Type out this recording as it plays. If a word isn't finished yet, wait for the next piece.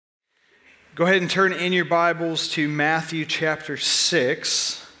Go ahead and turn in your Bibles to Matthew chapter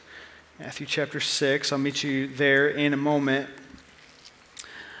 6. Matthew chapter 6. I'll meet you there in a moment.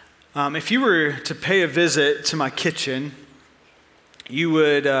 If you were to pay a visit to my kitchen, you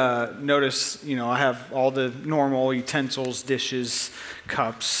would notice, I have all the normal utensils, dishes,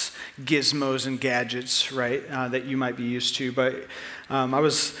 cups, gizmos, and gadgets, right, that you might be used to. But I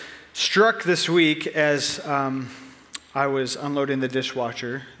was struck this week as I was unloading the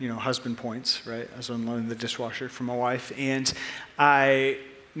dishwasher, husband points, right? I was unloading the dishwasher for my wife, and I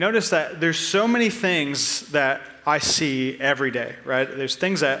noticed that there's so many things that I see every day, right? There's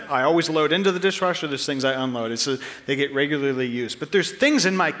things that I always load into the dishwasher, there's things I unload. They get regularly used. But there's things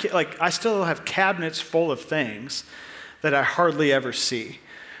in my, I still have cabinets full of things that I hardly ever see,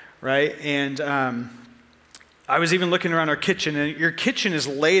 right? And I was even looking around our kitchen, and your kitchen is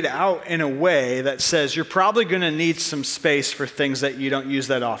laid out in a way that says you're probably going to need some space for things that you don't use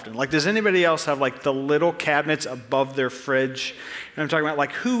that often. Like, does anybody else have the little cabinets above their fridge? You know what I'm talking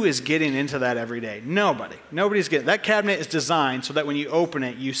about? Who is getting into that every day? Nobody. Nobody's getting. That cabinet is designed so that when you open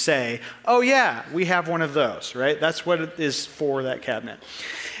it, you say, oh yeah, we have one of those, right? That's what it is for, that cabinet.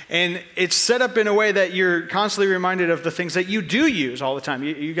 And it's set up in a way that you're constantly reminded of the things that you do use all the time.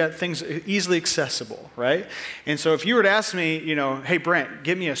 You got things easily accessible, right? And so if you were to ask me, hey, Brent,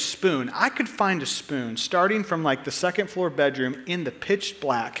 give me a spoon, I could find a spoon starting from the second floor bedroom in the pitch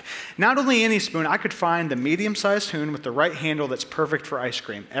black. Not only any spoon, I could find the medium-sized spoon with the right handle that's perfect for ice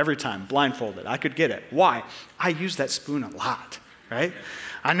cream every time, blindfolded. I could get it. Why? I use that spoon a lot, right?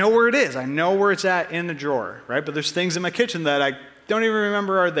 I know where it is. I know where it's at in the drawer, right? But there's things in my kitchen that I don't even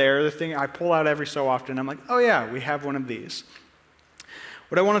remember are there. The thing I pull out every so often, I'm like, oh yeah, we have one of these.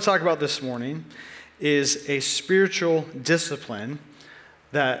 What I want to talk about this morning is a spiritual discipline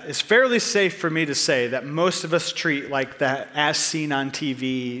that is fairly safe for me to say that most of us treat like that as seen on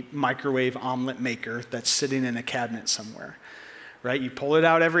TV microwave omelet maker that's sitting in a cabinet somewhere, right? You pull it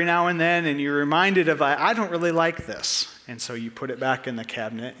out every now and then and you're reminded of, I don't really like this. And so you put it back in the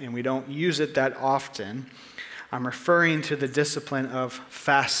cabinet, and we don't use it that often. I'm referring to the discipline of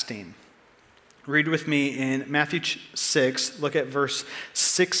fasting. Read with me in Matthew 6, look at verse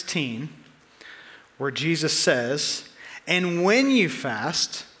 16, where Jesus says, "And when you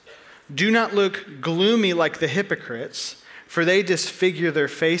fast, do not look gloomy like the hypocrites, for they disfigure their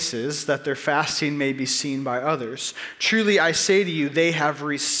faces, that their fasting may be seen by others. Truly I say to you, they have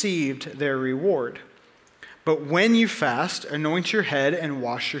received their reward. But when you fast, anoint your head and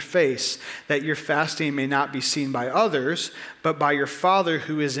wash your face, that your fasting may not be seen by others, but by your Father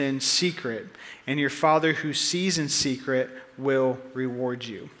who is in secret. And your Father who sees in secret will reward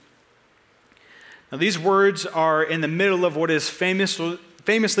you." Now, these words are in the middle of what is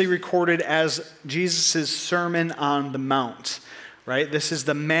famously recorded as Jesus' Sermon on the Mount, right? This is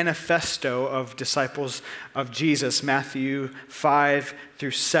the manifesto of disciples of Jesus, Matthew 5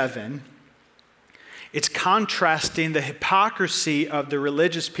 through 7. It's contrasting the hypocrisy of the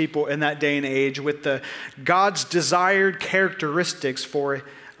religious people in that day and age with God's desired characteristics for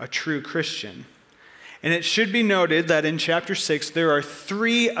a true Christian. And it should be noted that in chapter 6, there are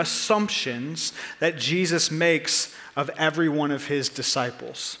 3 assumptions that Jesus makes of every one of his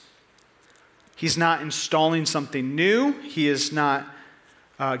disciples. He's not installing something new. He is not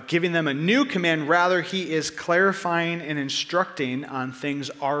giving them a new command. Rather, he is clarifying and instructing on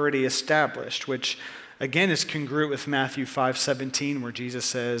things already established, which again is congruent with Matthew 5:17, where Jesus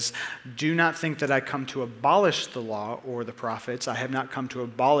says, "Do not think that I come to abolish the law or the prophets. I have not come to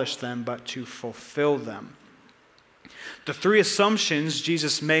abolish them, but to fulfill them." The 3 assumptions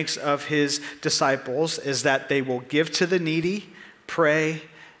Jesus makes of his disciples is that they will give to the needy, pray,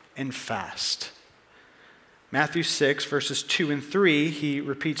 and fast. Matthew 6, verses 2 and 3, he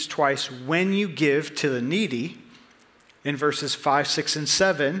repeats twice, "when you give to the needy." In verses 5, 6, and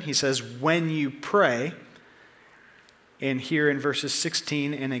 7, he says, "when you pray." And here in verses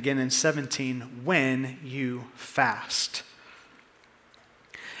 16 and again in 17, "when you fast."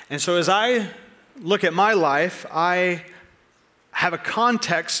 And so as I look at my life, I have a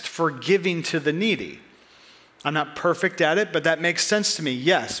context for giving to the needy. I'm not perfect at it, but that makes sense to me.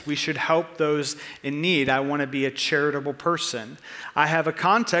 Yes, we should help those in need. I want to be a charitable person. I have a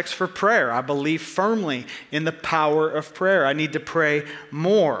context for prayer. I believe firmly in the power of prayer. I need to pray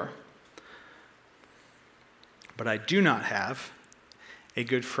more. But I do not have a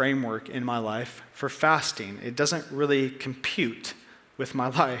good framework in my life for fasting. It doesn't really compute with my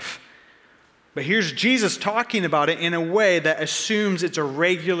life. But here's Jesus talking about it in a way that assumes it's a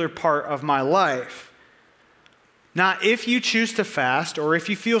regular part of my life. Not if you choose to fast or if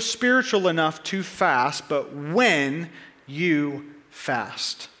you feel spiritual enough to fast, but when you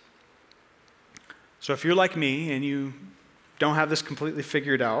fast. So if you're like me and you don't have this completely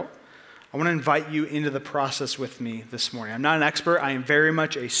figured out, I want to invite you into the process with me this morning. I'm not an expert. I am very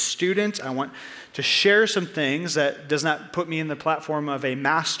much a student. I want to share some things that does not put me in the platform of a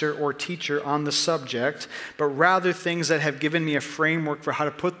master or teacher on the subject, but rather things that have given me a framework for how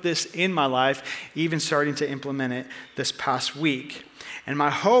to put this in my life, even starting to implement it this past week. And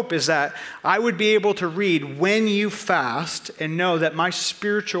my hope is that I would be able to read when you fast and know that my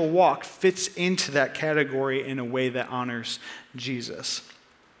spiritual walk fits into that category in a way that honors Jesus.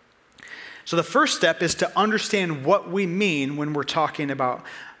 So the first step is to understand what we mean when we're talking about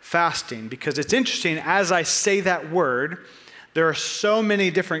fasting, because it's interesting, as I say that word, there are so many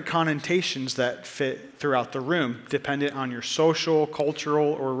different connotations that fit throughout the room, dependent on your social,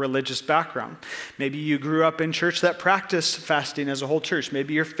 cultural, or religious background. Maybe you grew up in church that practiced fasting as a whole church.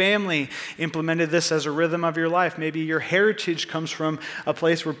 Maybe your family implemented this as a rhythm of your life. Maybe your heritage comes from a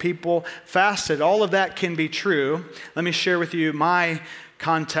place where people fasted. All of that can be true. Let me share with you my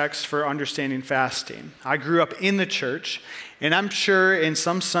context for understanding fasting. I grew up in the church, and I'm sure in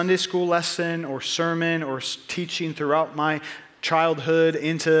some Sunday school lesson or sermon or teaching throughout my childhood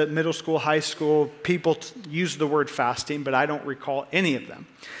into middle school, high school, people use the word fasting, but I don't recall any of them.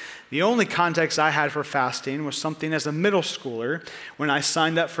 The only context I had for fasting was something as a middle schooler when I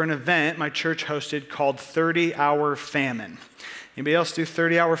signed up for an event my church hosted called 30-Hour Famine. Anybody else do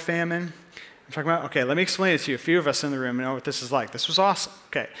 30-Hour Famine? Talking about? Okay, let me explain it to you. A few of us in the room know what this is like. This was awesome.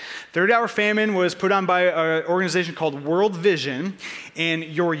 Okay, 30-Hour Famine was put on by an organization called World Vision, and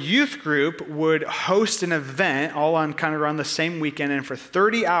your youth group would host an event all on kind of around the same weekend, and for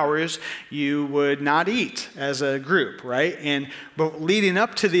 30 hours, you would not eat as a group, right? But leading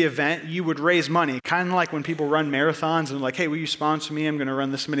up to the event, you would raise money, kind of like when people run marathons and like, hey, will you sponsor me? I'm going to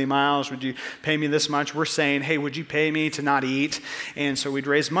run this many miles. Would you pay me this much? We're saying, hey, would you pay me to not eat? And so we'd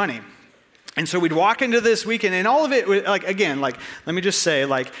raise money. And so we'd walk into this weekend, and all of it, let me just say,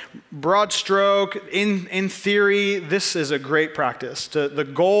 broad stroke, in theory, this is a great practice. The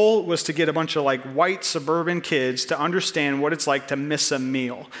goal was to get a bunch of white suburban kids to understand what it's like to miss a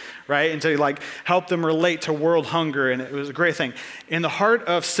meal, right? And to help them relate to world hunger, and it was a great thing. In the heart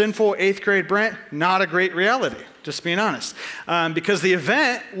of sinful 8th grade Brent, not a great reality. Just being honest, because the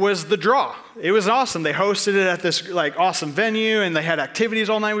event was the draw. It was awesome. They hosted it at this awesome venue, and they had activities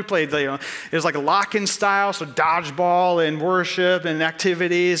all night. We played, it was like a lock-in style, so dodgeball and worship and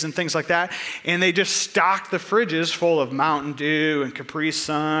activities and things like that. And they just stocked the fridges full of Mountain Dew and Capri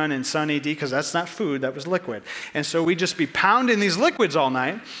Sun and Sunny D, because that's not food, that was liquid. And so we'd just be pounding these liquids all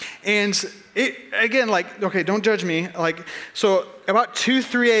night. And okay, don't judge me. So about 2,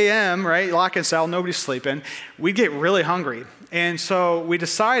 3 a.m., right, lock-in style, nobody's sleeping, we'd get really hungry. And so we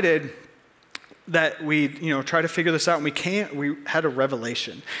decided that we'd, try to figure this out, and we had a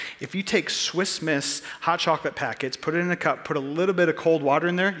revelation. If you take Swiss Miss hot chocolate packets, put it in a cup, put a little bit of cold water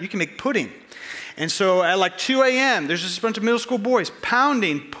in there, you can make pudding. And so at 2 a.m., there's just a bunch of middle school boys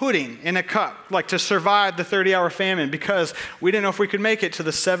pounding pudding in a cup, to survive the 30-hour famine, because we didn't know if we could make it to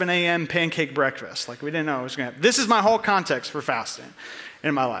the 7 a.m. pancake breakfast. We didn't know it was going to happen. This is my whole context for fasting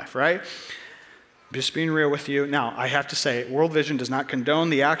in my life, right? Just being real with you. Now, I have to say, World Vision does not condone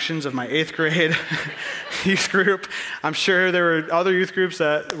the actions of my 8th grade youth group. I'm sure there were other youth groups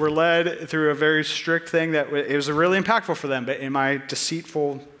that were led through a very strict thing that it was really impactful for them, but in my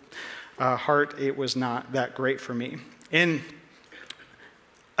deceitful heart, it was not that great for me. And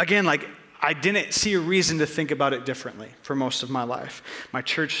again, I didn't see a reason to think about it differently for most of my life. My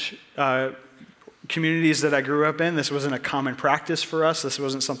church communities that I grew up in, this wasn't a common practice for us. This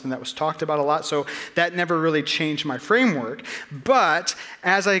wasn't something that was talked about a lot. So that never really changed my framework. But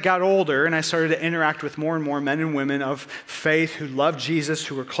as I got older and I started to interact with more and more men and women of faith who loved Jesus,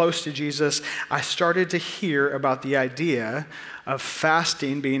 who were close to Jesus, I started to hear about the idea of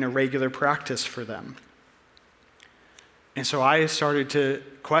fasting being a regular practice for them. And so I started to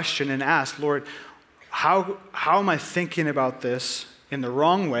question and ask, Lord, how am I thinking about this in the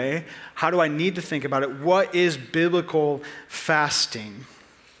wrong way? How do I need to think about it? What is biblical fasting?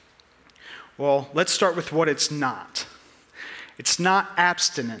 Well, let's start with what it's not. It's not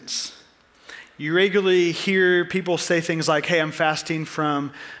abstinence. You regularly hear people say things like, hey, I'm fasting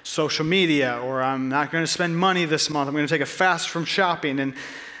from social media, or I'm not going to spend money this month. I'm going to take a fast from shopping. And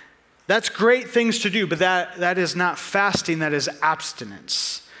that's great things to do, but that is not fasting, that is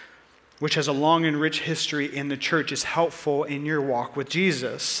abstinence, which has a long and rich history in the church, is helpful in your walk with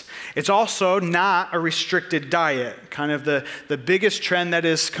Jesus. It's also not a restricted diet. Kind of the biggest trend that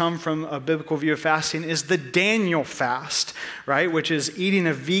has come from a biblical view of fasting is the Daniel fast, right? Which is eating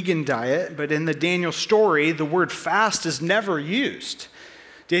a vegan diet, but in the Daniel story, the word fast is never used.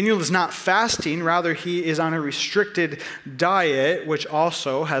 Daniel is not fasting, rather he is on a restricted diet, which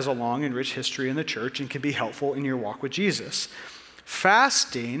also has a long and rich history in the church and can be helpful in your walk with Jesus.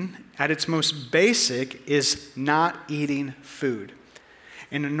 Fasting, at its most basic, is not eating food.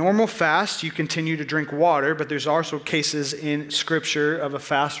 In a normal fast, you continue to drink water, but there's also cases in Scripture of a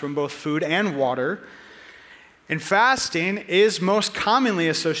fast from both food and water. And fasting is most commonly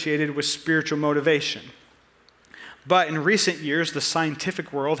associated with spiritual motivation. But in recent years, the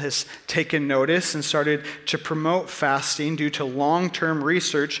scientific world has taken notice and started to promote fasting due to long-term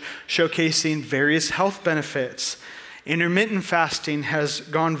research showcasing various health benefits. Intermittent fasting has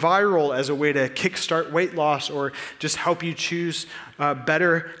gone viral as a way to kickstart weight loss or just help you choose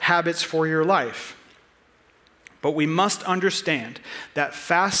better habits for your life. But we must understand that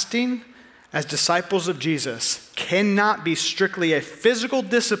fasting as disciples of Jesus cannot be strictly a physical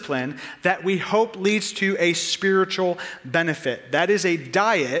discipline that we hope leads to a spiritual benefit. That is a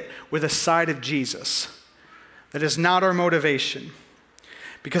diet with a side of Jesus. That is not our motivation.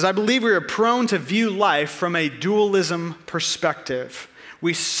 Because I believe we are prone to view life from a dualism perspective.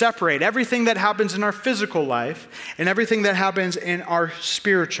 We separate everything that happens in our physical life and everything that happens in our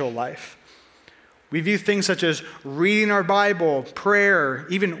spiritual life. We view things such as reading our Bible, prayer,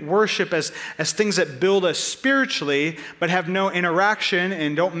 even worship as things that build us spiritually, but have no interaction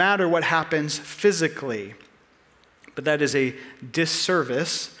and don't matter what happens physically. But that is a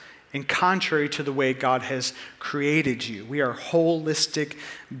disservice and contrary to the way God has created you. We are holistic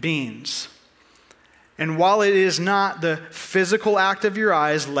beings. And while it is not the physical act of your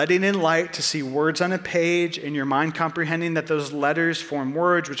eyes letting in light to see words on a page and your mind comprehending that those letters form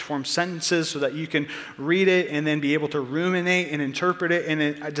words which form sentences so that you can read it and then be able to ruminate and interpret it and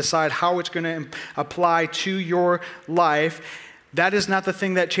then decide how it's going to apply to your life, that is not the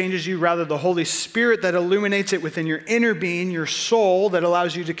thing that changes you. Rather, the Holy Spirit that illuminates it within your inner being, your soul, that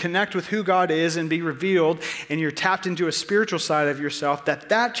allows you to connect with who God is and be revealed, and you're tapped into a spiritual side of yourself,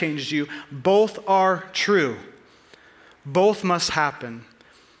 that changes you. Both are true. Both must happen.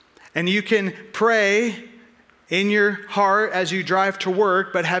 And you can pray in your heart as you drive to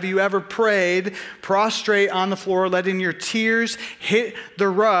work, but have you ever prayed prostrate on the floor, letting your tears hit the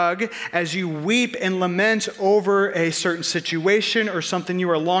rug as you weep and lament over a certain situation or something you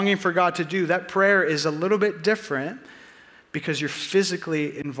are longing for God to do? That prayer is a little bit different because you're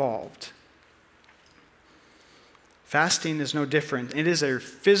physically involved. Fasting is no different. It is a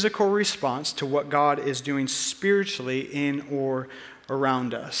physical response to what God is doing spiritually in or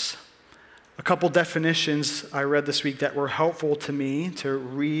around us. A couple definitions I read this week that were helpful to me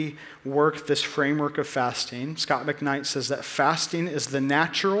to rework this framework of fasting. Scott McKnight says that fasting is the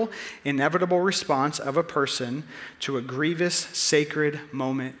natural, inevitable response of a person to a grievous, sacred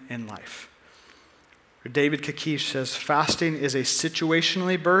moment in life. Or David Kakish says fasting is a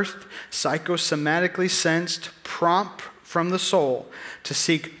situationally birthed, psychosomatically sensed prompt from the soul to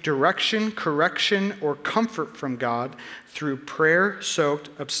seek direction, correction, or comfort from God through prayer-soaked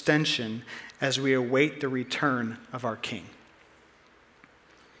abstention as we await the return of our King.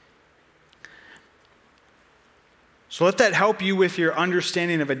 So let that help you with your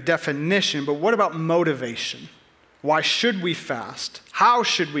understanding of a definition, but what about motivation? Why should we fast? How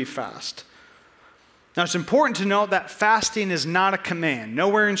should we fast? Now, it's important to note that fasting is not a command.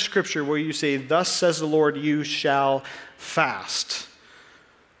 Nowhere in Scripture will you say, "Thus says the Lord, you shall fast."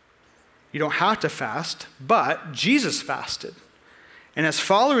 You don't have to fast, but Jesus fasted. And as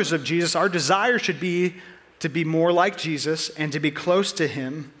followers of Jesus, our desire should be to be more like Jesus and to be close to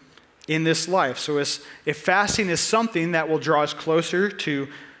him in this life. So if fasting is something that will draw us closer to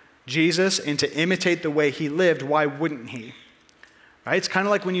Jesus and to imitate the way he lived, why wouldn't he? Right? It's kind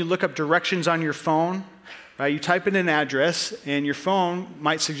of like when you look up directions on your phone, right? You type in an address and your phone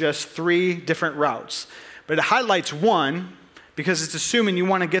might suggest 3 different routes. But it highlights one because it's assuming you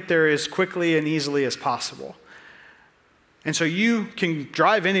want to get there as quickly and easily as possible. And so you can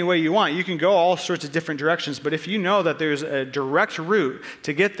drive any way you want. You can go all sorts of different directions. But if you know that there's a direct route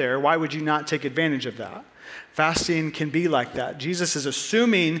to get there, why would you not take advantage of that? Fasting can be like that. Jesus is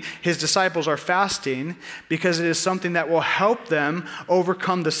assuming his disciples are fasting because it is something that will help them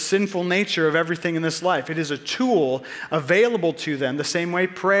overcome the sinful nature of everything in this life. It is a tool available to them the same way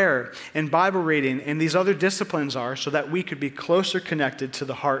prayer and Bible reading and these other disciplines are, so that we could be closer connected to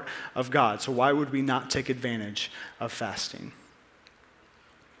the heart of God. So why would we not take advantage of fasting?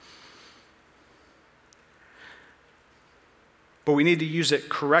 But we need to use it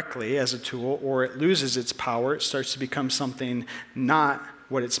correctly as a tool, or it loses its power. It starts to become something not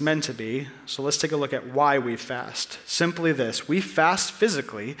what it's meant to be. So let's take a look at why we fast. Simply this: we fast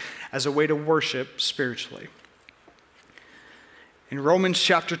physically as a way to worship spiritually. In Romans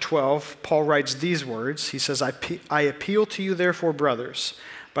chapter 12, Paul writes these words. He says, I appeal to you, therefore, brothers,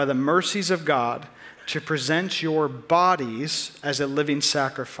 by the mercies of God, to present your bodies as a living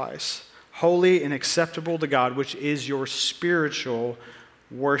sacrifice, holy and acceptable to God, which is your spiritual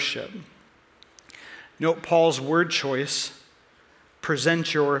worship. Note Paul's word choice,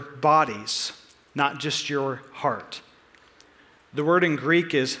 present your bodies, not just your heart. The word in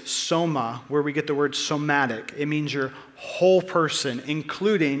Greek is soma, where we get the word somatic. It means your whole person,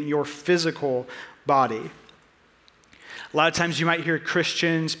 including your physical body. A lot of times you might hear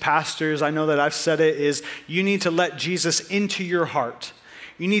Christians, pastors, I know that I've said it, is you need to let Jesus into your heart.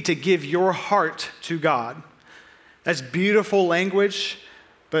 You need to give your heart to God. That's beautiful language,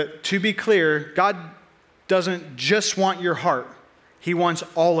 but to be clear, God doesn't just want your heart. He wants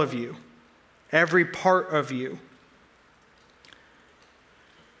all of you, every part of you.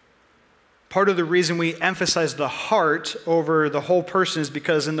 Part of the reason we emphasize the heart over the whole person is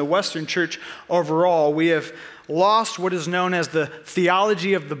because in the Western church overall, we have lost what is known as the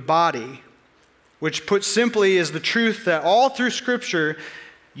theology of the body, which put simply is the truth that all through Scripture,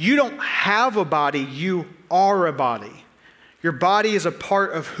 you don't have a body, you are a body. Your body is a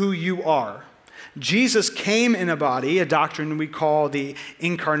part of who you are. Jesus came in a body, a doctrine we call the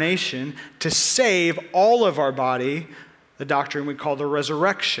incarnation, to save all of our body, the doctrine we call the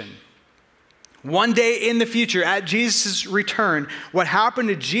resurrection. One day in the future, at Jesus' return, what happened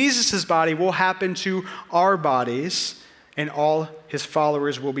to Jesus' body will happen to our bodies, and all his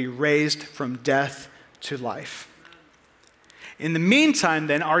followers will be raised from death to life. In the meantime,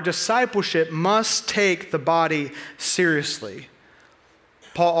 then, our discipleship must take the body seriously.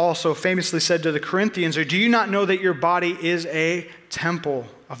 Paul also famously said to the Corinthians, "Or do you not know that your body is a temple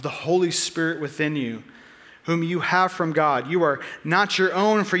of the Holy Spirit within you, whom you have from God? You are not your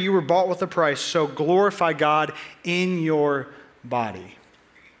own, for you were bought with a price. So glorify God in your body."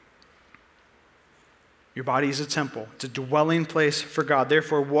 Your body is a temple. It's a dwelling place for God.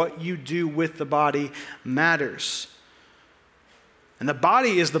 Therefore, what you do with the body matters. And the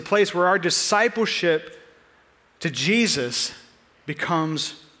body is the place where our discipleship to Jesus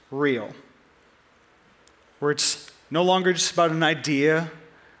becomes real. Where it's no longer just about an idea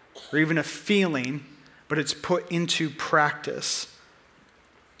or even a feeling, but it's put into practice.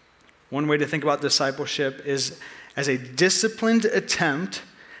 One way to think about discipleship is as a disciplined attempt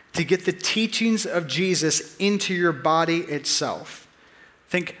to get the teachings of Jesus into your body itself.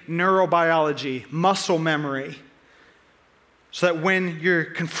 Think neurobiology, muscle memory, so that when you're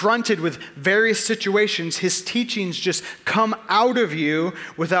confronted with various situations, his teachings just come out of you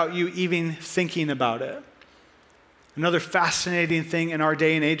without you even thinking about it. Another fascinating thing in our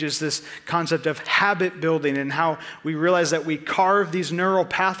day and age is this concept of habit building and how we realize that we carve these neural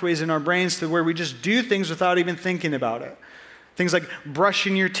pathways in our brains to where we just do things without even thinking about it. Things like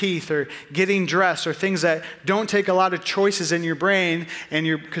brushing your teeth or getting dressed or things that don't take a lot of choices in your brain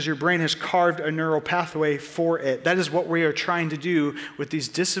because your brain has carved a neural pathway for it. That is what we are trying to do with these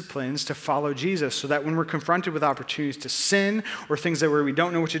disciplines to follow Jesus, so that when we're confronted with opportunities to sin or things that where we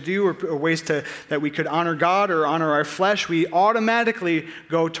don't know what to do or ways that we could honor God or honor our flesh, we automatically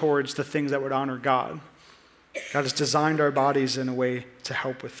go towards the things that would honor God. God has designed our bodies in a way to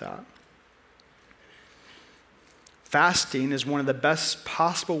help with that. Fasting is one of the best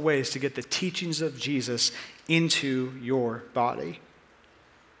possible ways to get the teachings of Jesus into your body.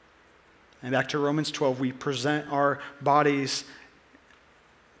 And back to Romans 12, we present our bodies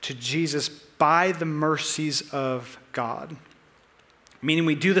to Jesus by the mercies of God. Meaning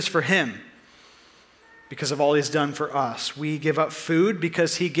we do this for him because of all he's done for us. We give up food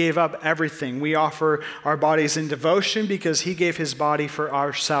because he gave up everything. We offer our bodies in devotion because he gave his body for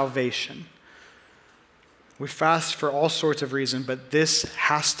our salvation. We fast for all sorts of reasons, but this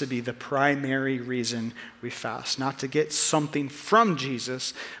has to be the primary reason we fast. Not to get something from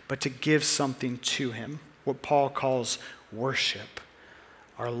Jesus, but to give something to him. What Paul calls worship.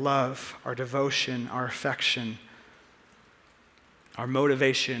 Our love, our devotion, our affection, our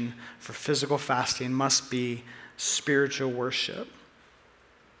motivation for physical fasting must be spiritual worship.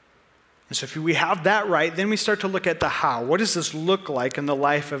 And so if we have that right, then we start to look at the how. What does this look like in the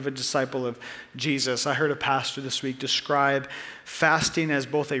life of a disciple of Jesus? I heard a pastor this week describe fasting as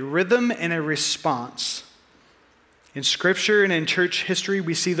both a rhythm and a response. In Scripture and in church history,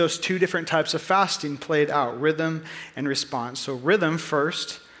 we see those two different types of fasting played out, rhythm and response. So rhythm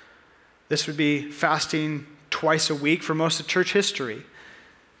first, this would be fasting twice a week for most of church history.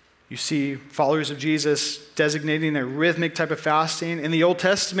 You see followers of Jesus designating a rhythmic type of fasting. In the Old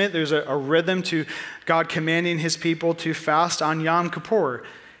Testament, there's a rhythm to God commanding his people to fast on Yom Kippur.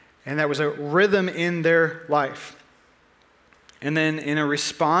 And that was a rhythm in their life. And then in a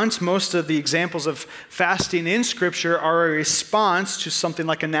response, most of the examples of fasting in Scripture are a response to something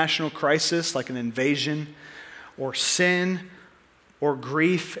like a national crisis, like an invasion, or sin, or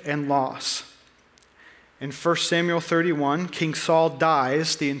grief and loss. In 1 Samuel 31, King Saul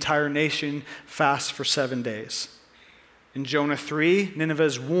dies, the entire nation fasts for 7 days. In Jonah 3, Nineveh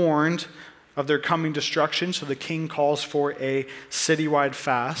is warned of their coming destruction, so the king calls for a citywide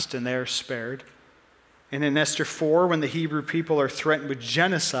fast, and they are spared. And in Esther 4, when the Hebrew people are threatened with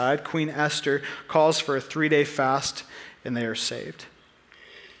genocide, Queen Esther calls for a 3-day fast, and they are saved.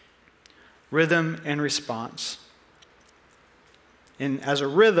 Rhythm and response. And as a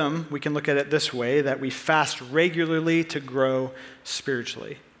rhythm, we can look at it this way, that we fast regularly to grow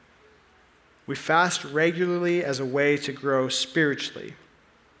spiritually. We fast regularly as a way to grow spiritually.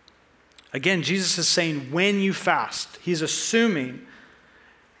 Again, Jesus is saying when you fast. He's assuming,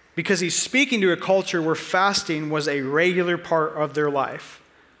 because he's speaking to a culture where fasting was a regular part of their life.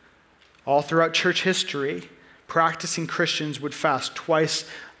 All throughout church history, practicing Christians would fast twice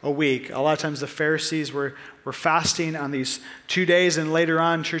a week. A lot of times the Pharisees were fasting on these 2 days, and later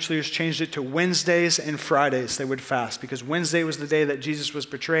on church leaders changed it to Wednesdays and Fridays they would fast, because Wednesday was the day that Jesus was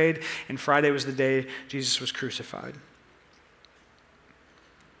betrayed and Friday was the day Jesus was crucified.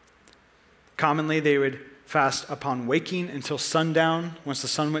 Commonly they would fast upon waking until sundown. Once the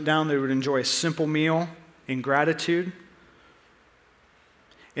sun went down, they would enjoy a simple meal in gratitude.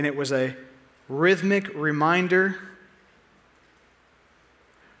 And it was a rhythmic reminder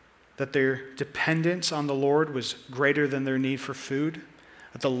that their dependence on the Lord was greater than their need for food,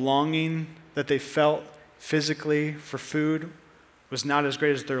 that the longing that they felt physically for food was not as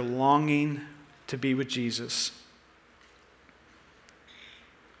great as their longing to be with Jesus.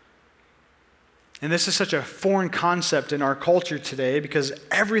 And this is such a foreign concept in our culture today, because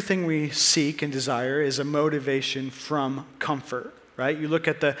everything we seek and desire is a motivation from comfort. Right? You look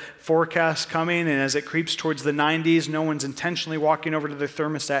at the forecast coming, and as it creeps towards the 90s, no one's intentionally walking over to their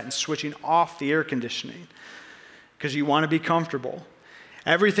thermostat and switching off the air conditioning because you want to be comfortable.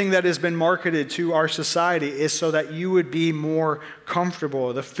 Everything that has been marketed to our society is so that you would be more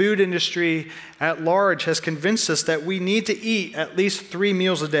comfortable. The food industry at large has convinced us that we need to eat at least 3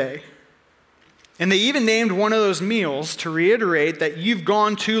 meals a day. And they even named one of those meals to reiterate that you've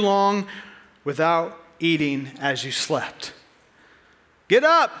gone too long without eating as you slept. Get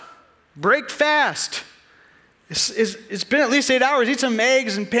up, break fast. It's been at least 8 hours. Eat some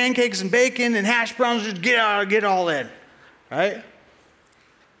eggs and pancakes and bacon and hash browns. Just get all in, right?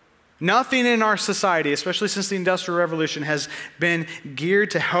 Nothing in our society, especially since the Industrial Revolution, has been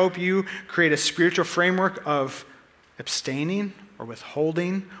geared to help you create a spiritual framework of abstaining or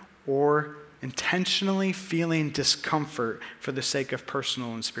withholding or intentionally feeling discomfort for the sake of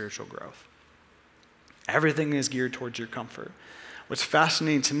personal and spiritual growth. Everything is geared towards your comfort. What's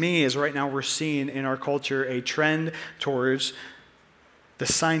fascinating to me is right now we're seeing in our culture a trend towards the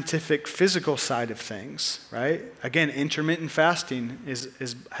scientific, physical side of things, right? Again, intermittent fasting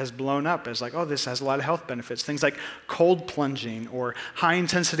has blown up as like, oh, this has a lot of health benefits. Things like cold plunging or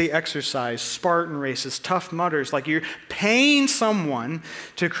high-intensity exercise, Spartan races, Tough Mudders. Like you're paying someone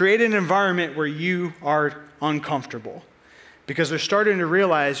to create an environment where you are uncomfortable, because they're starting to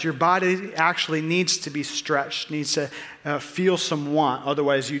realize your body actually needs to be stretched, needs to feel some want.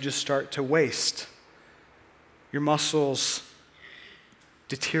 Otherwise, you just start to waste. Your muscles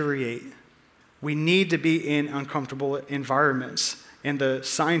deteriorate. We need to be in uncomfortable environments. And the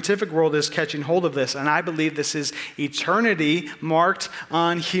scientific world is catching hold of this. And I believe this is eternity marked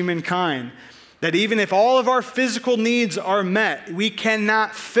on humankind. That even if all of our physical needs are met, we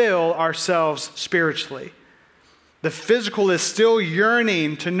cannot fill ourselves spiritually. The physical is still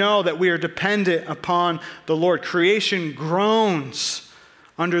yearning to know that we are dependent upon the Lord. Creation groans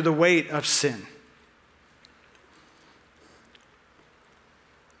under the weight of sin.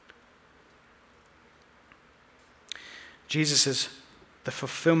 Jesus is the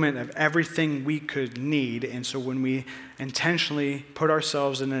fulfillment of everything we could need. And so when we intentionally put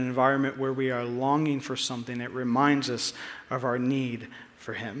ourselves in an environment where we are longing for something, it reminds us of our need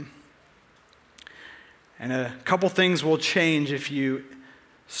for Him. And a couple things will change if you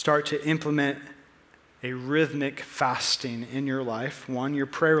start to implement a rhythmic fasting in your life. One, your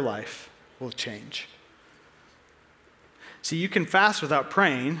prayer life will change. See, you can fast without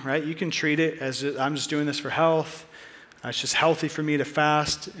praying, right? You can treat it as I'm just doing this for health. It's just healthy for me to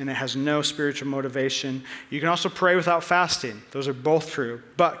fast, and it has no spiritual motivation. You can also pray without fasting. Those are both true.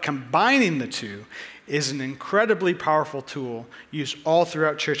 But combining the two is an incredibly powerful tool used all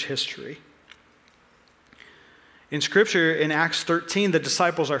throughout church history. In Scripture, in Acts 13, the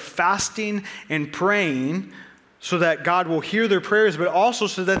disciples are fasting and praying so that God will hear their prayers, but also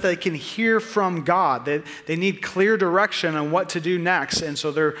so that they can hear from God. They need clear direction on what to do next, and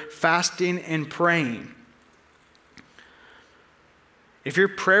so they're fasting and praying. If your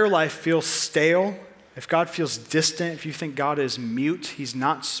prayer life feels stale, if God feels distant, if you think God is mute, he's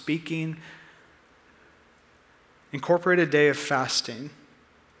not speaking, incorporate a day of fasting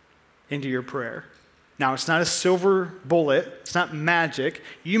into your prayer. Now, it's not a silver bullet. It's not magic.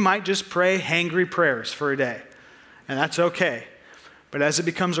 You might just pray hangry prayers for a day, and that's okay. But as it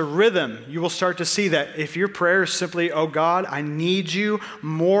becomes a rhythm, you will start to see that if your prayer is simply, oh God, I need you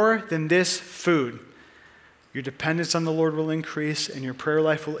more than this food, your dependence on the Lord will increase, and your prayer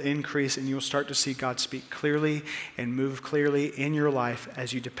life will increase, and you will start to see God speak clearly and move clearly in your life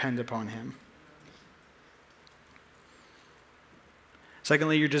as you depend upon him.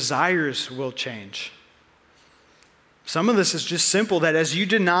 Secondly, your desires will change. Some of this is just simple, that as you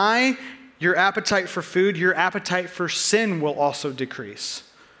deny your appetite for food, your appetite for sin will also decrease.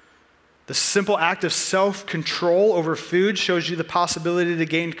 The simple act of self-control over food shows you the possibility to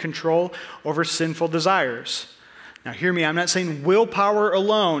gain control over sinful desires. Now hear me, I'm not saying willpower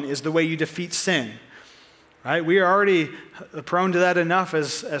alone is the way you defeat sin. Right? We are already prone to that enough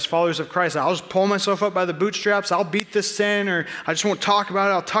as followers of Christ. I'll just pull myself up by the bootstraps. I'll beat this sin, or I just won't talk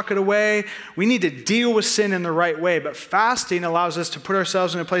about it. I'll tuck it away. We need to deal with sin in the right way. But fasting allows us to put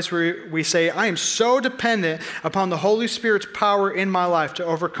ourselves in a place where we say, I am so dependent upon the Holy Spirit's power in my life to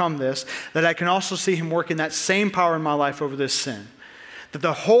overcome this, that I can also see him working that same power in my life over this sin. That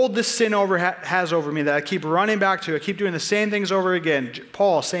the hold this sin has over me, that I keep running back to, I keep doing the same things over again.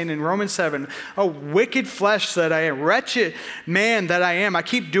 Paul saying in Romans 7, oh, wicked flesh that I am, wretched man that I am. I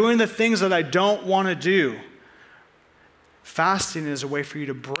keep doing the things that I don't want to do. Fasting is a way for you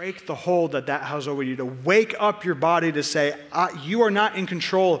to break the hold that has over you, to wake up your body to say, you are not in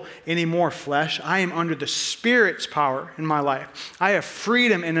control anymore, flesh. I am under the Spirit's power in my life. I have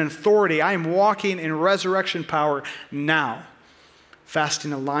freedom and authority. I am walking in resurrection power now.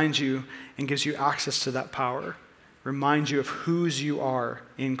 Fasting aligns you and gives you access to that power, reminds you of whose you are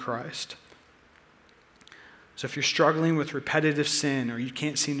in Christ. So if you're struggling with repetitive sin or you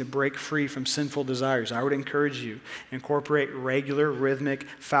can't seem to break free from sinful desires, I would encourage you to incorporate regular rhythmic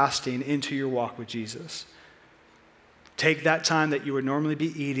fasting into your walk with Jesus. Take that time that you would normally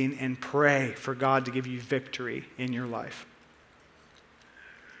be eating and pray for God to give you victory in your life.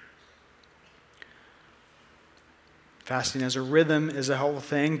 Fasting as a rhythm is a helpful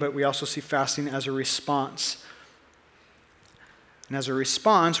thing, but we also see fasting as a response. And as a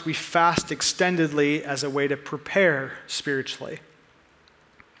response, we fast extendedly as a way to prepare spiritually.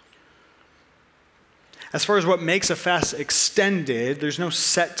 As far as what makes a fast extended, there's no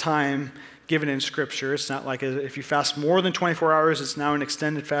set time given in Scripture. It's not like if you fast more than 24 hours, it's now an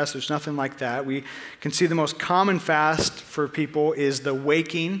extended fast. There's nothing like that. We can see the most common fast for people is the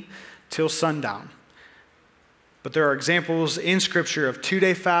waking till sundown. But there are examples in Scripture of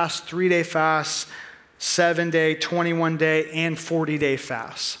 2-day fasts, 3-day fasts, 7-day, 21-day, and 40-day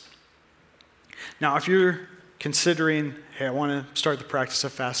fasts. Now, if you're considering, hey, I want to start the practice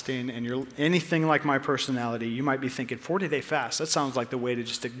of fasting, and you're anything like my personality, you might be thinking, 40-day fast, that sounds like the way to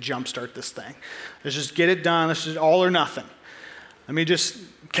just jumpstart this thing. Let's just get it done. Let's just all or nothing. Let me just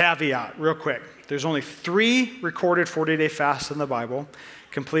caveat real quick. There's only 3 recorded 40-day fasts in the Bible,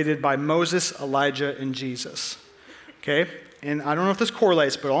 completed by Moses, Elijah, and Jesus. Okay, and I don't know if this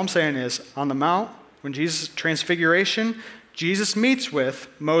correlates, but all I'm saying is on the Mount, when Jesus, transfiguration, Jesus meets with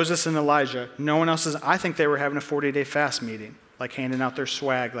Moses and Elijah. No one else is, I think they were having a 40-day fast meeting, like handing out their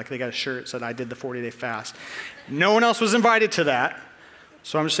swag, like they got a shirt that said, I did the 40-day fast. No one else was invited to that.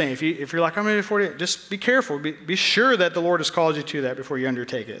 So I'm just saying, if you're like, I'm going to do 40, just be careful. Be sure that the Lord has called you to that before you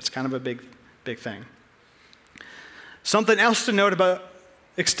undertake it. It's kind of a big thing. Something else to note about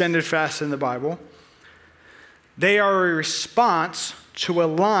extended fasts in the Bible. They are a response to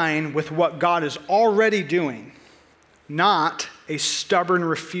align with what God is already doing, not a stubborn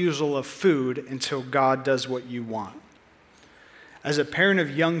refusal of food until God does what you want. As a parent of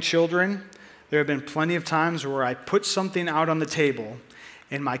young children, there have been plenty of times where I put something out on the table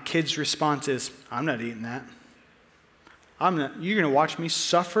and my kid's response is, I'm not eating that. You're going to watch me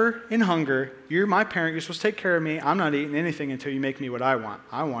suffer in hunger. You're my parent. You're supposed to take care of me. I'm not eating anything until you make me what I want.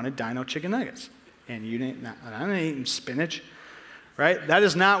 I wanted Dino chicken nuggets. And I'm not eating spinach, right? That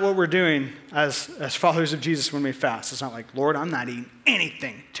is not what we're doing as followers of Jesus when we fast. It's not like, Lord, I'm not eating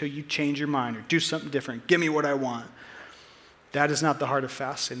anything till you change your mind or do something different. Give me what I want. That is not the heart of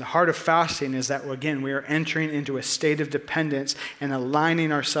fasting. The heart of fasting is that, again, we are entering into a state of dependence and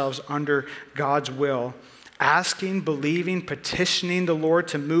aligning ourselves under God's will, asking, believing, petitioning the Lord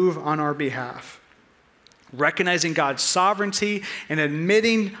to move on our behalf. recognizing God's sovereignty and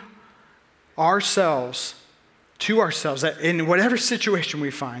admitting ourselves to ourselves that in whatever situation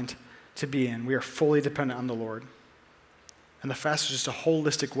we find to be in, we are fully dependent on the Lord. And the fast is just a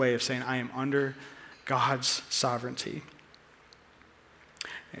holistic way of saying, I am under God's sovereignty.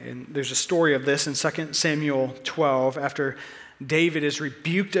 And there's a story of this in 2 Samuel 12, after David is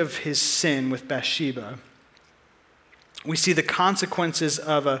rebuked of his sin with Bathsheba. We see the consequences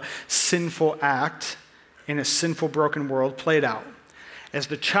of a sinful act in a sinful, broken world played out as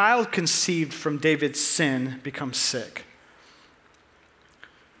the child conceived from David's sin becomes sick.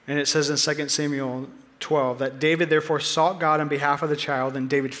 And it says in 2 Samuel 12 that David therefore sought God on behalf of the child, and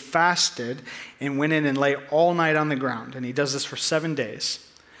David fasted and went in and lay all night on the ground. And he does this for 7 days.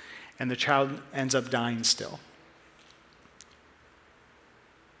 And the child ends up dying still.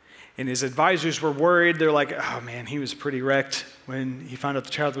 And his advisors were worried. They're like, oh man, he was pretty wrecked when he found out the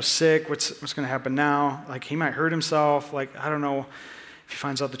child was sick. What's going to happen now? Like, he might hurt himself. Like, I don't know if he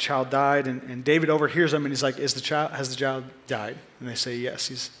finds out the child died. And David overhears them and he's like, has the child died? And they say,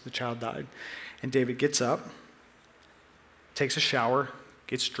 yes, the child died. And David gets up, takes a shower,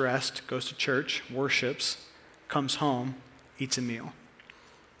 gets dressed, goes to church, worships, comes home, eats a meal.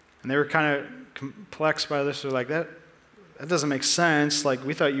 And they were kind of perplexed by this. They're like, that doesn't make sense. Like,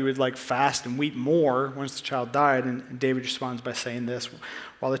 we thought you would like fast and weep more once the child died. And David responds by saying this,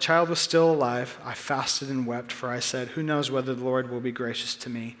 while the child was still alive, I fasted and wept, for I said, who knows whether the Lord will be gracious to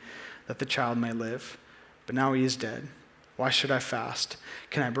me that the child may live? But now he is dead. Why should I fast?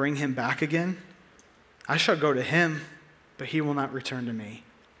 Can I bring him back again? I shall go to him, but he will not return to me.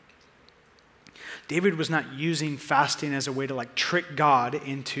 David was not using fasting as a way to like trick God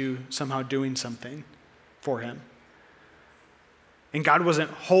into somehow doing something for him. And God wasn't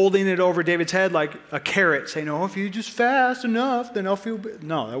holding it over David's head like a carrot saying, oh, if you just fast enough, then I'll feel better.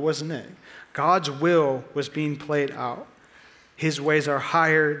 No, that wasn't it. God's will was being played out. His ways are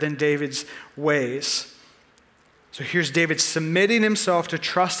higher than David's ways. So here's David submitting himself to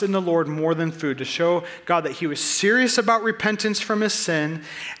trust in the Lord more than food, to show God that he was serious about repentance from his sin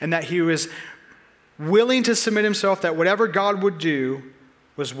and that he was willing to submit himself that whatever God would do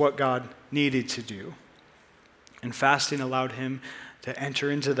was what God needed to do. And fasting allowed him to enter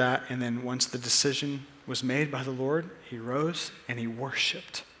into that. And then once the decision was made by the Lord, he rose and he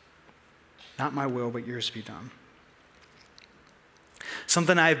worshiped. Not my will, but yours be done.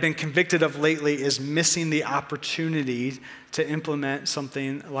 Something I've been convicted of lately is missing the opportunity to implement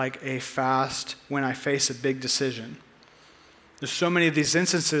something like a fast when I face a big decision. There's so many of these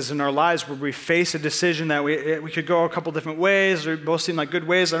instances in our lives where we face a decision that we could go a couple different ways, or both seem like good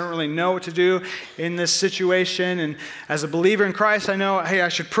ways. I don't really know what to do in this situation. And as a believer in Christ, I know, hey, I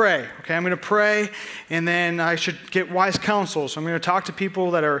should pray. Okay, I'm going to pray, and then I should get wise counsel. So I'm going to talk to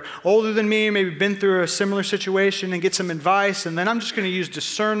people that are older than me, maybe been through a similar situation, and get some advice. And then I'm just going to use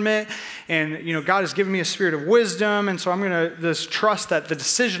discernment. And, God has given me a spirit of wisdom. And so I'm going to just trust that the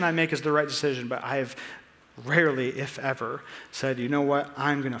decision I make is the right decision. But I have rarely, if ever, said, you know what,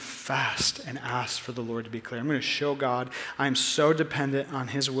 I'm going to fast and ask for the Lord to be clear. I'm going to show God I'm so dependent on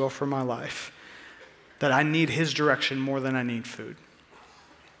his will for my life that I need his direction more than I need food.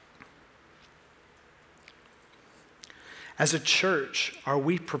 As a church, are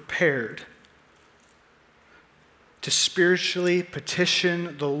we prepared to spiritually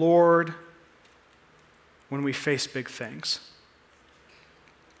petition the Lord when we face big things?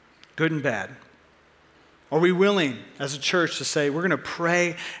 Good and bad. Are we willing as a church to say we're going to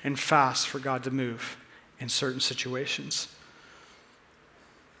pray and fast for God to move in certain situations?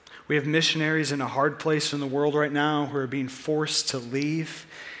 We have missionaries in a hard place in the world right now who are being forced to leave,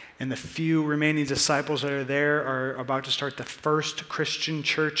 and the few remaining disciples that are there are about to start the first Christian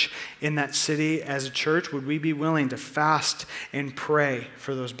church in that city. As a church, would we be willing to fast and pray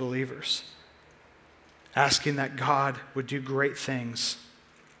for those believers, asking that God would do great things?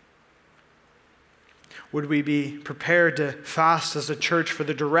 Would we be prepared to fast as a church for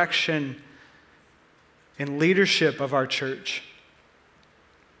the direction and leadership of our church?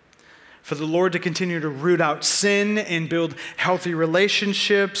 For the Lord to continue to root out sin and build healthy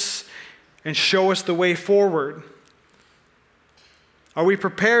relationships and show us the way forward? Are we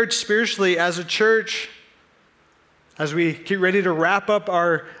prepared spiritually as a church as we get ready to wrap up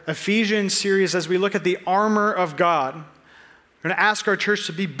our Ephesians series, as we look at the armor of God? We're going to ask our church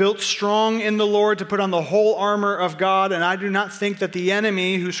to be built strong in the Lord, to put on the whole armor of God. And I do not think that the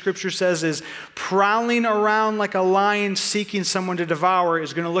enemy, who Scripture says is prowling around like a lion seeking someone to devour,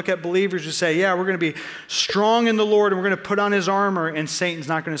 is going to look at believers and say, yeah, we're going to be strong in the Lord and we're going to put on his armor. And Satan's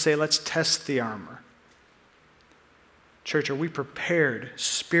not going to say, let's test the armor. Church, are we prepared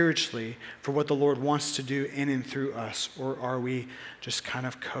spiritually for what the Lord wants to do in and through us? Or are we just kind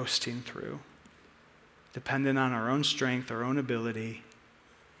of coasting through, dependent on our own strength, our own ability?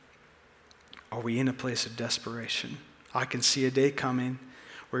 Are we in a place of desperation? I can see a day coming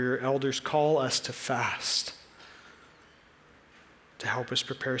where your elders call us to fast, to help us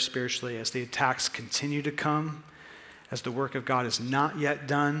prepare spiritually as the attacks continue to come, as the work of God is not yet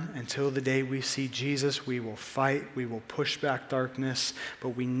done. Until the day we see Jesus, we will fight, we will push back darkness, but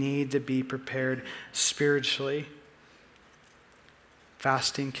we need to be prepared spiritually.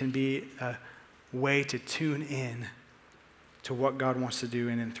 Fasting can be a way to tune in to what God wants to do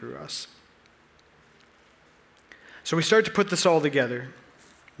in and through us. So we start to put this all together.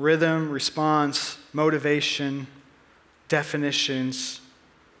 Rhythm, response, motivation, definitions.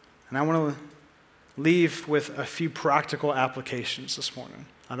 And I want to leave with a few practical applications this morning.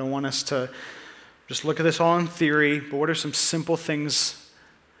 I don't want us to just look at this all in theory, but what are some simple things,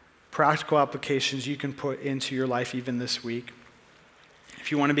 practical applications you can put into your life even this week?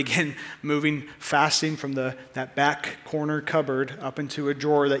 If you want to begin moving fasting from that back corner cupboard up into a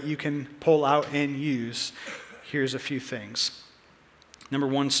drawer that you can pull out and use, here's a few things. Number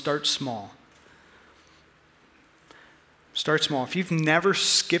one, start small. Start small. If you've never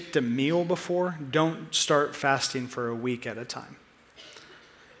skipped a meal before, don't start fasting for a week at a time.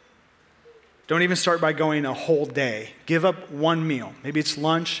 Don't even start by going a whole day. Give up one meal. Maybe it's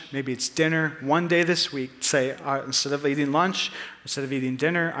lunch, maybe it's dinner. One day this week, say, instead of eating lunch, instead of eating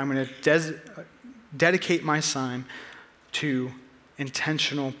dinner, I'm going to dedicate my time to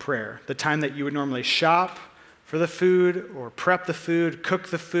intentional prayer. The time that you would normally shop for the food or prep the food, cook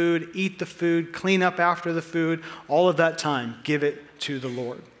the food, eat the food, clean up after the food, all of that time, give it to the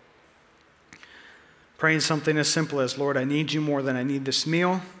Lord. Praying something as simple as, Lord, I need you more than I need this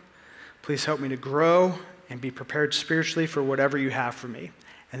meal. Please help me to grow and be prepared spiritually for whatever you have for me.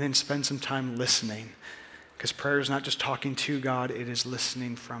 And then spend some time listening, because prayer is not just talking to God, it is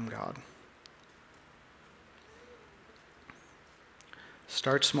listening from God.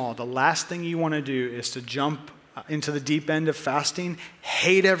 Start small. The last thing you want to do is to jump into the deep end of fasting,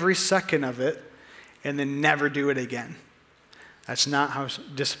 hate every second of it, and then never do it again. That's not how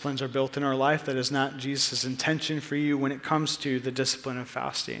disciplines are built in our life. That is not Jesus' intention for you when it comes to the discipline of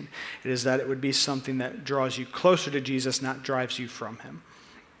fasting. It is that it would be something that draws you closer to Jesus, not drives you from him.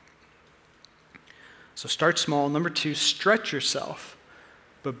 So start small. Number two, stretch yourself,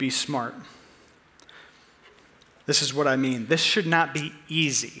 but be smart. This is what I mean. This should not be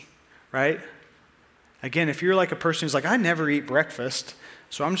easy, right? Again, if you're like a person who's like, I never eat breakfast,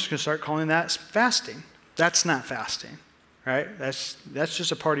 so I'm just going to start calling that fasting. That's not fasting, right? That's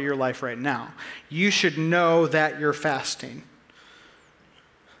just a part of your life right now. You should know that you're fasting.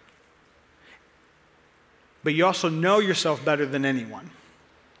 But you also know yourself better than anyone.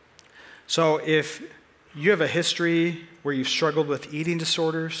 So if you have a history where you've struggled with eating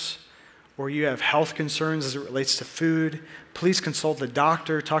disorders, or you have health concerns as it relates to food, please consult a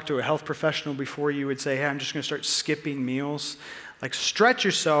doctor, talk to a health professional before you would say, hey, I'm just going to start skipping meals. Like, stretch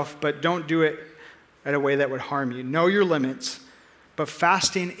yourself, but don't do it in a way that would harm you. Know your limits, but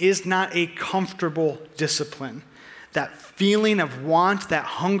fasting is not a comfortable discipline. That feeling of want, that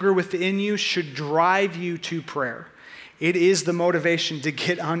hunger within you should drive you to prayer. It is the motivation to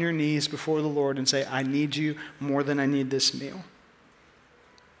get on your knees before the Lord and say, I need you more than I need this meal.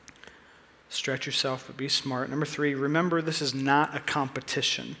 Stretch yourself, but be smart. Number three, remember this is not a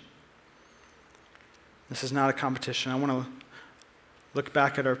competition. This is not a competition. I want to look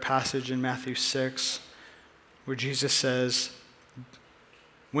back at our passage in Matthew 6, where Jesus says,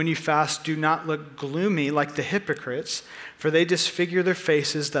 when you fast, do not look gloomy like the hypocrites, for they disfigure their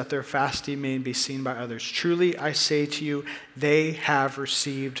faces that their fasting may be seen by others. Truly, I say to you, they have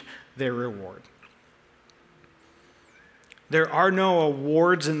received their reward. There are no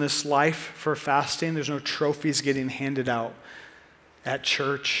awards in this life for fasting. There's no trophies getting handed out at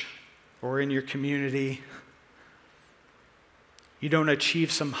church or in your community. You don't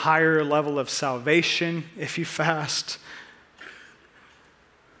achieve some higher level of salvation if you fast.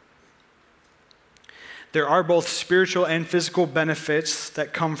 There are both spiritual and physical benefits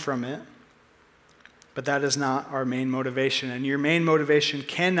that come from it, but that is not our main motivation. And your main motivation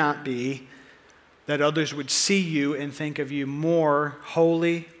cannot be that others would see you and think of you more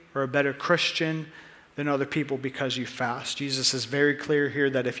holy or a better Christian than other people because you fast. Jesus is very clear here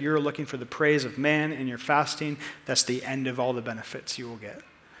that if you're looking for the praise of man and you're fasting, that's the end of all the benefits you will get.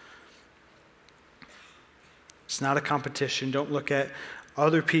 It's not a competition. Don't look at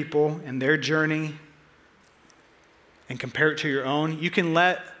other people and their journey and compare it to your own. You can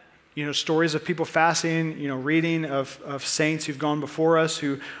let Stories of people fasting, reading of saints who've gone before us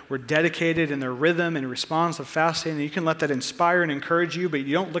who were dedicated in their rhythm and response of fasting. And you can let that inspire and encourage you, but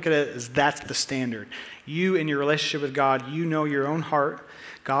you don't look at it as that's the standard. You, in your relationship with God, you know your own heart.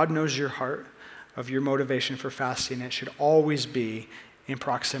 God knows your heart of your motivation for fasting. It should always be in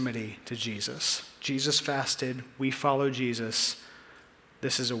proximity to Jesus. Jesus fasted. We follow Jesus.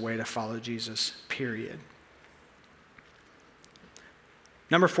 This is a way to follow Jesus, period.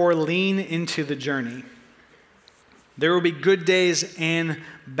 Number 4, lean into the journey. There will be good days and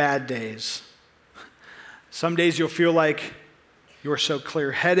bad days. Some days you'll feel like you're so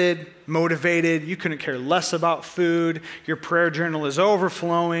clear-headed, motivated, you couldn't care less about food. Your prayer journal is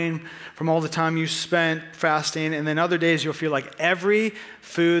overflowing from all the time you spent fasting. And then other days you'll feel like every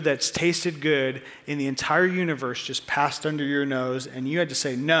food that's tasted good in the entire universe just passed under your nose, and you had to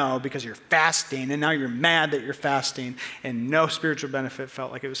say no because you're fasting, and now you're mad that you're fasting, and no spiritual benefit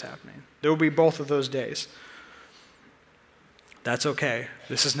felt like it was happening. There will be both of those days. That's okay.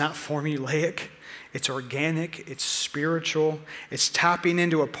 This is not formulaic. It's organic, it's spiritual, it's tapping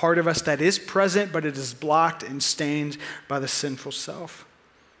into a part of us that is present, but it is blocked and stained by the sinful self.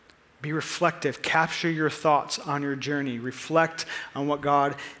 Be reflective, capture your thoughts on your journey, reflect on what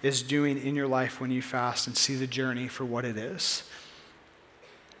God is doing in your life when you fast, and see the journey for what it is.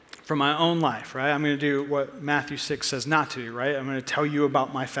 For my own life, right? I'm going to do what Matthew 6 says not to do, right? I'm going to tell you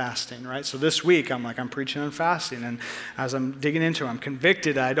about my fasting, right? So this week, I'm preaching on fasting, and as I'm digging into it, I'm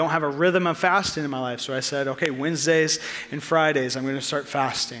convicted I don't have a rhythm of fasting in my life. So I said, okay, Wednesdays and Fridays, I'm going to start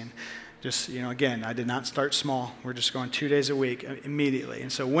fasting. Just, again, I did not start small. We're just going 2 days a week immediately.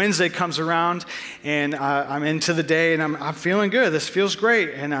 And so Wednesday comes around, and I'm into the day, and I'm feeling good. This feels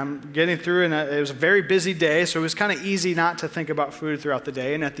great, and I'm getting through, and it was a very busy day, so it was kind of easy not to think about food throughout the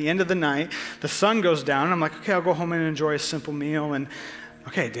day. And at the end of the night, the sun goes down, and I'm like, okay, I'll go home and enjoy a simple meal. And,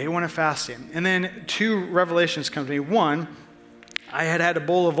 okay, day 1 of fasting. And then 2 revelations come to me. 1, I had a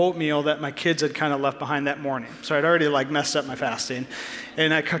bowl of oatmeal that my kids had kind of left behind that morning. So I'd already messed up my fasting.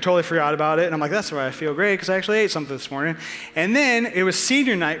 And I totally forgot about it. And I'm like, that's why I feel great, because I actually ate something this morning. And then it was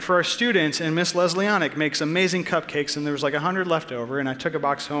senior night for our students, and Miss Leslie Onick makes amazing cupcakes, and there was 100 left over. And I took a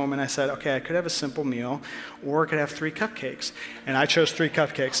box home, and I said, okay, I could have a simple meal, or I could have 3 cupcakes. And I chose 3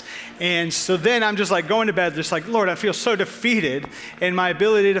 cupcakes. And so then I'm just going to bed, just Lord, I feel so defeated in my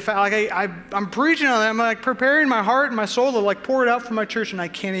ability to fast. I'm preaching on that. I'm preparing my heart and my soul to pour it out for my church, and I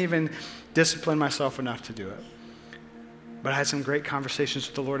can't even discipline myself enough to do it. But I had some great conversations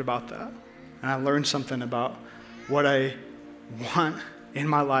with the Lord about that. And I learned something about what I want in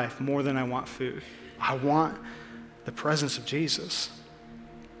my life more than I want food. I want the presence of Jesus.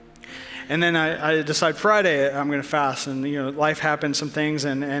 And then I decide Friday I'm going to fast. And, life happened, some things,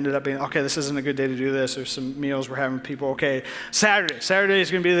 and ended up being, okay, this isn't a good day to do this. There's some meals we're having people, okay, Saturday is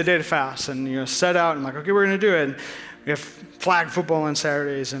going to be the day to fast. And, set out, and I'm like, okay, we're going to do it. And we have flag football on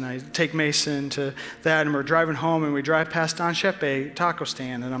Saturdays, and I take Mason to that, and we're driving home, and we drive past Don Shepe taco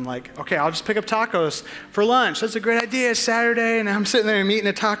stand, and I'm like, okay, I'll just pick up tacos for lunch. That's a great idea. It's Saturday, and I'm sitting there and eating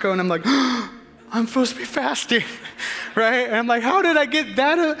a taco, and I'm like, oh, I'm supposed to be fasting, right? And I'm like, how did I get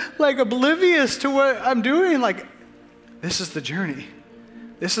that oblivious to what I'm doing? This is the journey.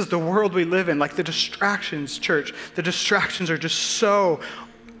 This is the world we live in. The distractions, church, the distractions are just so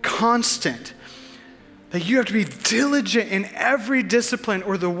constant that you have to be diligent in every discipline,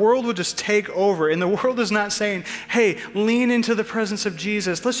 or the world will just take over. And the world is not saying, hey, lean into the presence of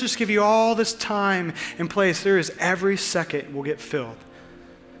Jesus. Let's just give you all this time and place. There is every second will get filled.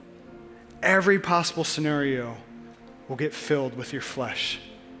 Every possible scenario will get filled with your flesh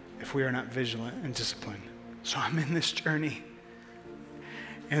if we are not vigilant and disciplined. So I'm in this journey.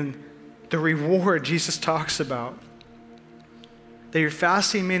 And the reward Jesus talks about, that your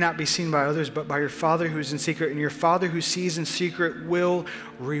fasting may not be seen by others, but by your Father who is in secret, and your Father who sees in secret will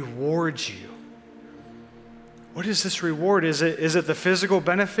reward you. What is this reward? Is it the physical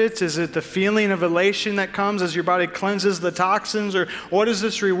benefits? Is it the feeling of elation that comes as your body cleanses the toxins? Or what is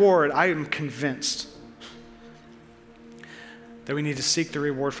this reward? I am convinced that we need to seek the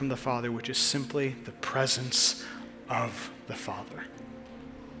reward from the Father, which is simply the presence of the Father.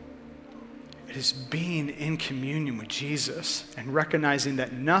 It is being in communion with Jesus and recognizing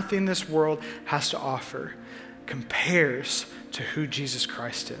that nothing this world has to offer compares to who Jesus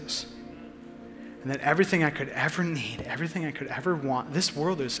Christ is. And that everything I could ever need, everything I could ever want, this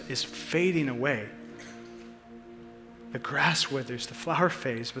world is fading away. The grass withers, the flower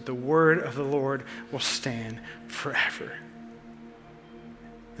fades, but the word of the Lord will stand forever.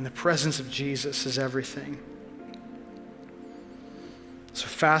 And the presence of Jesus is everything. So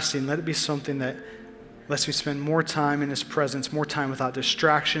fasting, let it be something that Lest we spend more time in his presence, more time without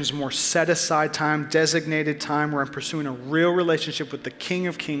distractions, more set-aside time, designated time where I'm pursuing a real relationship with the King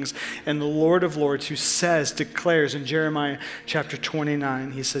of Kings and the Lord of Lords, who declares in Jeremiah chapter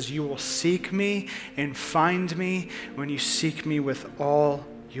 29, he says, "You will seek me and find me when you seek me with all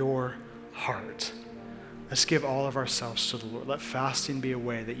your heart." Let's give all of ourselves to the Lord. Let fasting be a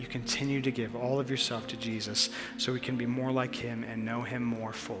way that you continue to give all of yourself to Jesus so we can be more like him and know him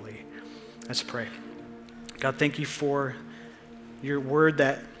more fully. Let's pray. God, thank you for your word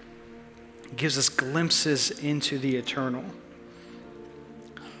that gives us glimpses into the eternal.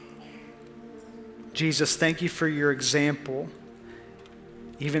 Jesus, thank you for your example.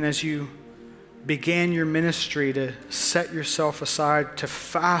 Even as you began your ministry to set yourself aside, to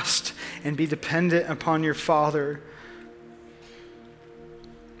fast and be dependent upon your Father,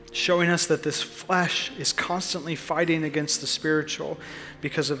 showing us that this flesh is constantly fighting against the spiritual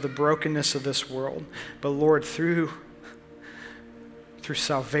because of the brokenness of this world. But Lord, through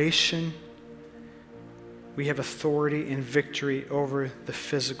salvation, we have authority and victory over the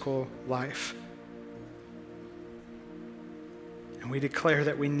physical life. And we declare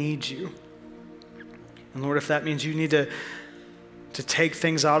that we need you. And Lord, if that means you need to take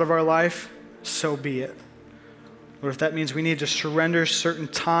things out of our life, so be it. Lord, if that means we need to surrender certain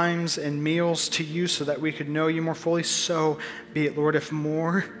times and meals to you so that we could know you more fully, so be it. Lord, if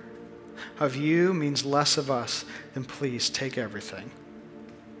more of you means less of us, then please take everything,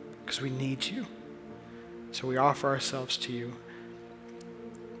 because we need you. So we offer ourselves to you,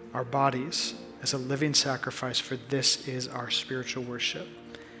 our bodies as a living sacrifice, for this is our spiritual worship.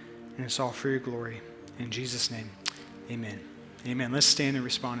 And it's all for your glory. In Jesus' name, amen. Amen. Let's stand and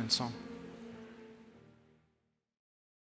respond in song.